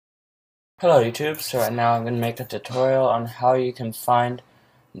Hello YouTube, so right now I'm going to make a tutorial on how you can find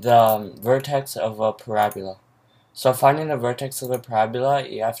the vertex of a parabola. So finding the vertex of the parabola,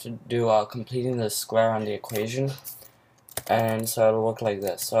 you have to do completing the square on the equation, and so it'll look like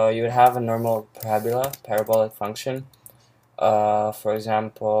this. So you would have a normal parabola, parabolic function, for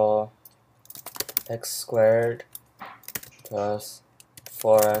example, x squared plus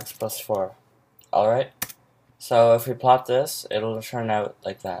 4x plus 4. Alright, so if we plot this, it'll turn out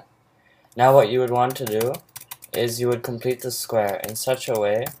like that. Now what you would want to do is you would complete the square in such a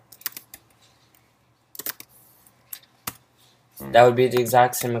way that would be the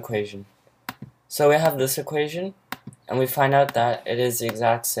exact same equation. So we have this equation, and we find out that it is the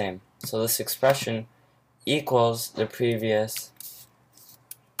exact same. So this expression equals the previous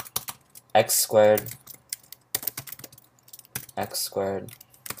x squared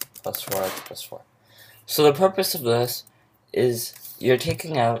plus 4x plus 4. So the purpose of this is you're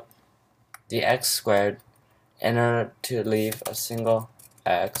taking out the x squared in order to leave a single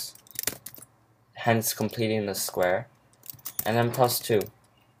x, hence completing the square, and then plus 2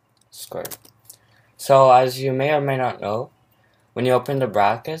 squared. So as you may or may not know, when you open the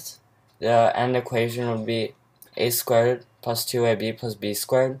brackets, the end equation would be a squared plus 2ab plus b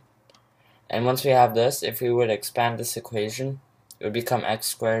squared. And once we have this, if we would expand this equation, it would become x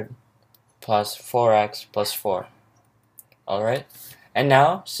squared plus 4x plus 4. Alright? And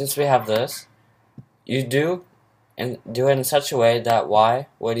now, since we have this, you do it in such a way that y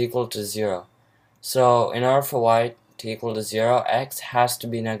would equal to 0. So in order for y to equal to 0, x has to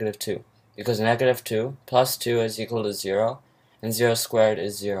be negative 2. Because negative 2 plus 2 is equal to 0, and 0 squared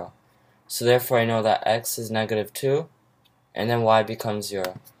is 0. So therefore I know that x is negative 2, and then y becomes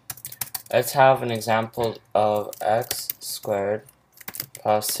 0. Let's have an example of x squared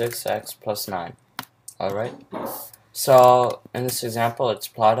plus 6x plus 9. Alright? So in this example, let's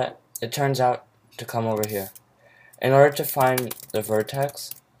plot it. It turns out to come over here. In order to find the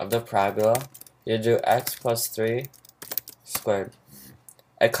vertex of the parabola, you do x plus 3 squared.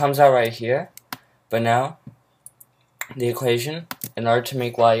 It comes out right here, but now the equation, in order to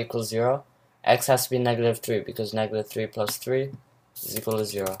make y equal 0, x has to be negative 3 because negative 3 plus 3 is equal to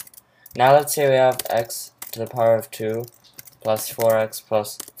 0. Now let's say we have x to the power of 2 plus 4x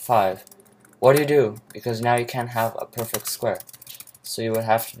plus 5. What do? Because now you can't have a perfect square. So you would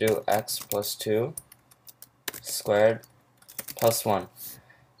have to do x plus 2 squared plus 1.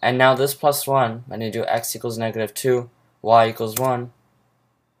 And now this plus 1, when you do x equals negative 2, y equals 1,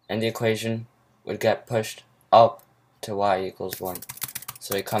 and the equation would get pushed up to y equals 1.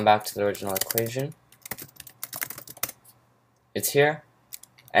 So we come back to the original equation. It's here.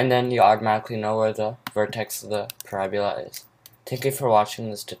 And then you automatically know where the vertex of the parabola is. Thank you for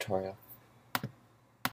watching this tutorial.